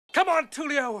Come on,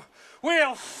 Tulio.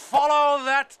 We'll follow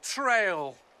that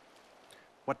trail.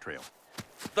 What trail?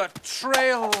 The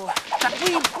trail that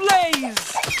we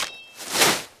blaze.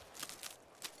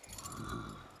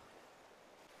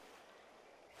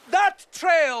 That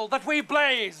trail that we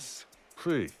blaze.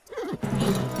 See.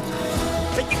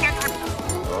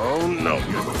 Oh, no,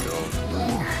 you don't.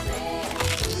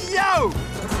 Yo!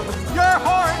 Your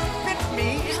horn bit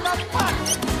me in the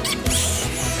butt!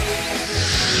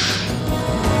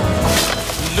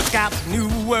 Look out, new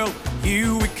world,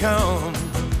 here we come.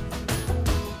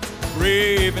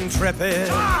 Brave, intrepid,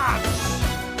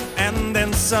 and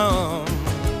then some.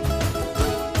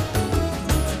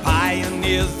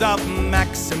 Pioneers of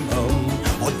maximum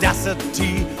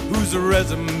audacity, whose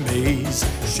resumes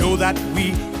show that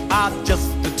we are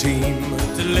just a team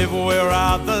to live where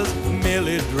others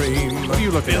merely dream. What are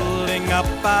you looking building up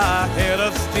a head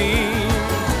of steam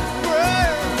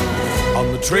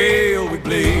on the trail we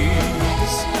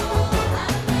blaze,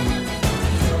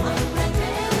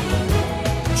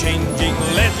 changing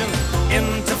legend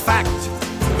into fact.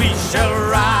 We shall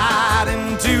ride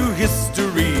into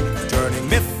history, turning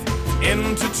myth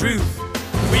into truth.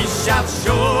 We shall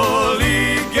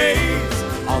surely gaze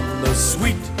on the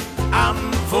sweet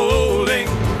unfolding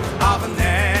of an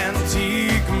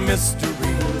antique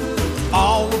mystery.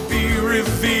 All will be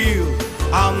revealed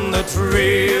on the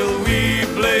trail we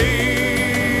blaze.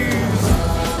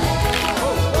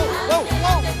 Whoa,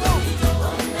 whoa, whoa, whoa.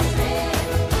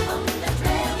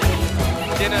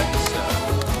 Dinner,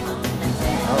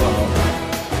 Hello.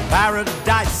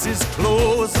 Paradise is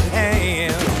close at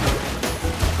hand.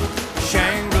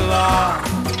 Shangri-La,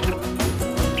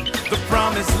 the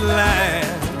promised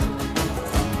land.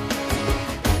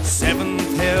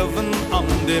 Seventh heaven on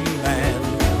demand.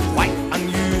 Quite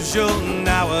unusual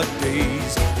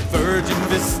nowadays. Virgin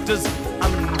vistas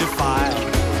undefiled.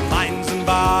 Minds and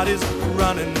bodies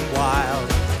running wild.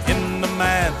 In the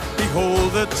man,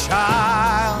 behold the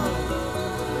child.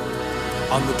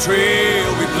 On the trail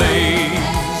we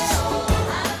blaze.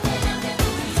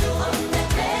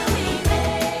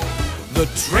 The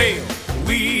trail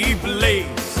we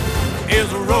blaze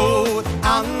is a road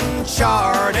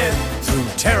uncharted through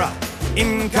terra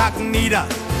incognita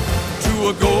to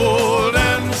a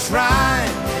golden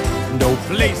shrine. No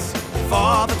place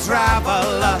for the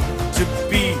traveler to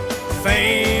be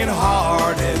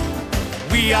faint-hearted.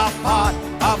 We are part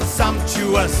of a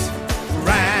sumptuous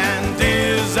grand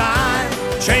design,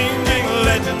 changing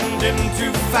legend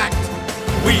into fact.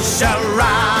 We shall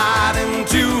ride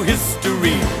into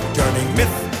history, turning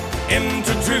myth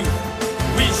into truth.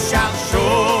 We shall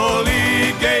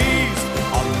surely gaze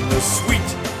on the sweet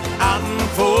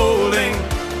unfolding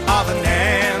of an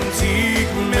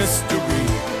antique mystery.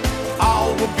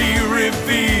 All will be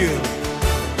revealed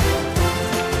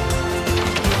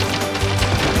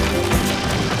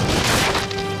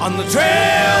on the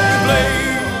trail we blaze.